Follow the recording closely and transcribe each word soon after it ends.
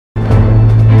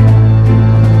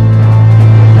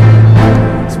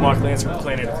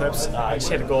Eclipse. Just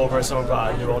here to go over some of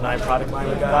our new 09 product line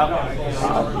we got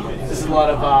out. This is a lot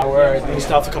of our new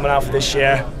stuff coming out for this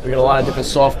year. We got a lot of different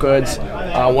soft goods.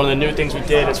 One of the new things we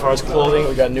did as far as clothing,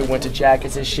 we got new winter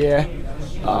jackets this year.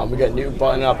 We got new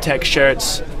button-up tech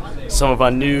shirts. Some of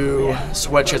our new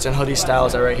sweatshirts and hoodie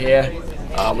styles are right here.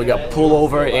 We got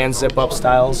pullover and zip-up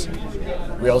styles.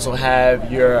 We also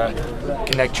have your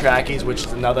Connect trackies, which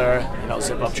is another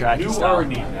zip-up trackie style.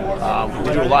 We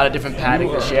do a lot of different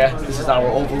padding this year. This is our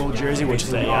overload jersey, which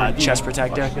is a chest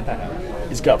protector.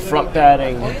 It's got front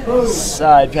padding,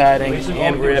 side padding,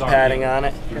 and rear padding on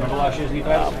it.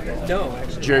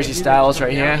 Jersey styles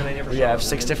right here. We have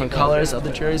 6 different colors of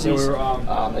the jerseys.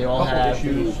 They all have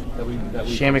the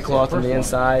chamois cloth on the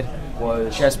inside,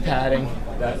 chest padding,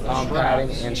 arm padding,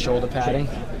 and shoulder padding.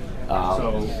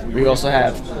 We also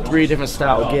have 3 different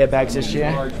style gear bags this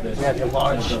year. We have the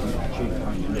large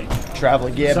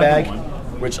traveler gear bag,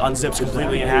 which unzips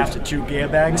completely in half to 2 gear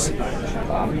bags.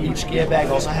 Each gear bag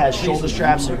also has shoulder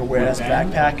straps so you can wear it as a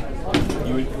backpack.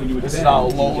 This is our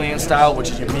lowland style, which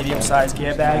is your medium-sized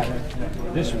gear bag.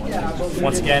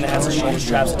 Once again, it has the shoulder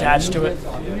straps attached to it.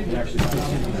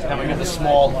 Then we got the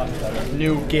small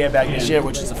new gear bag this year,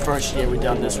 which is the first year we've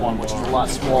done this one, which is a lot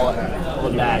smaller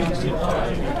of a bag.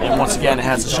 And once again, it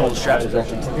has the shoulder straps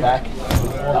attached to the back.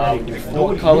 We do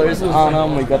 4 colors on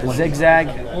them. We got the zigzag,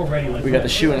 we got the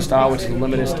shooting style, which is the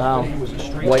limited style,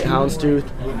 white houndstooth,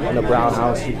 and the brown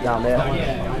houndstooth down there.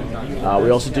 We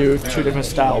also do 2 different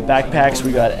style backpacks.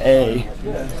 We got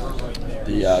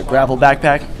the gravel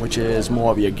backpack, which is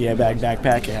more of your gear bag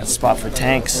backpack. It has a spot for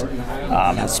tanks,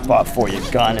 has a spot for your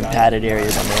gun and padded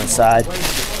areas on the inside.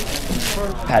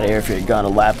 Padded area for your gun, a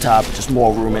laptop, just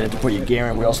more room in it to put your gear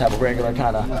in. We also have a regular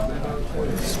kind of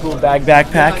school bag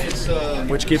backpack,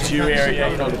 which gives you area,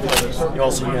 you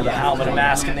also got the helmet and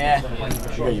mask in there.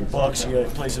 You got your books, you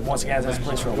got places, once again, it has a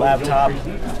place for a laptop.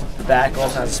 The back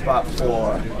also has a spot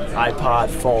for iPod,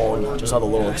 phone, just other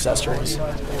little accessories.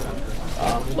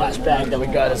 The last bag that we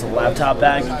got is a laptop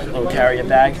bag, a little carrier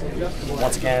bag.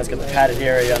 Once again, it's got the padded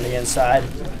area on the inside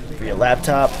for your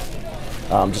laptop.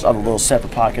 Just other little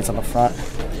separate pockets on the front.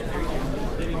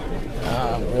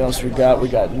 What else we got? We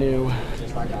got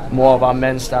more of our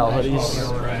men's style hoodies.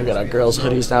 We got our girls'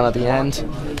 hoodies down at the end.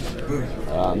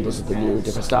 Those are the new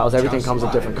different styles. Everything comes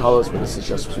in different colors, but this is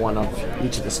just one of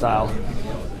each of the style.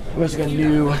 We also got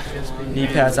new knee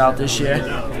pads out this year, a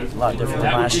lot different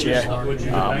than last year.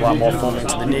 A lot more foaming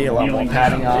to the knee, a lot more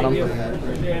padding on them.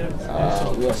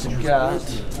 We also got,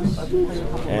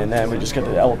 and then we just got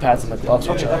the elbow pads and the gloves,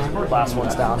 which are the last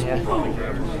ones down here.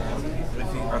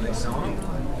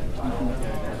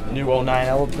 New 09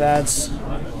 elbow pads,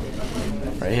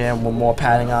 right here, and one more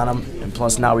padding on them. And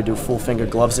plus now we do full finger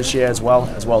gloves this year as well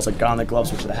as the gauntlet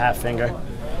gloves, which are the half finger.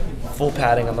 Full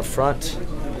padding on the front.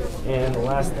 And the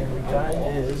last thing we got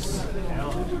is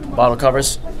bottle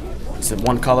covers. It's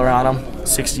 1 color on them,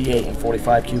 68 and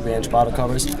 45 cube inch bottle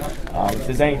covers. If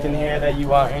there's anything here that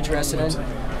you are interested in,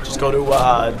 just go to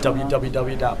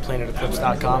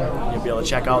www.planeteclipse.com and you'll be able to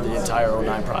check out the entire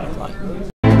 09 product line.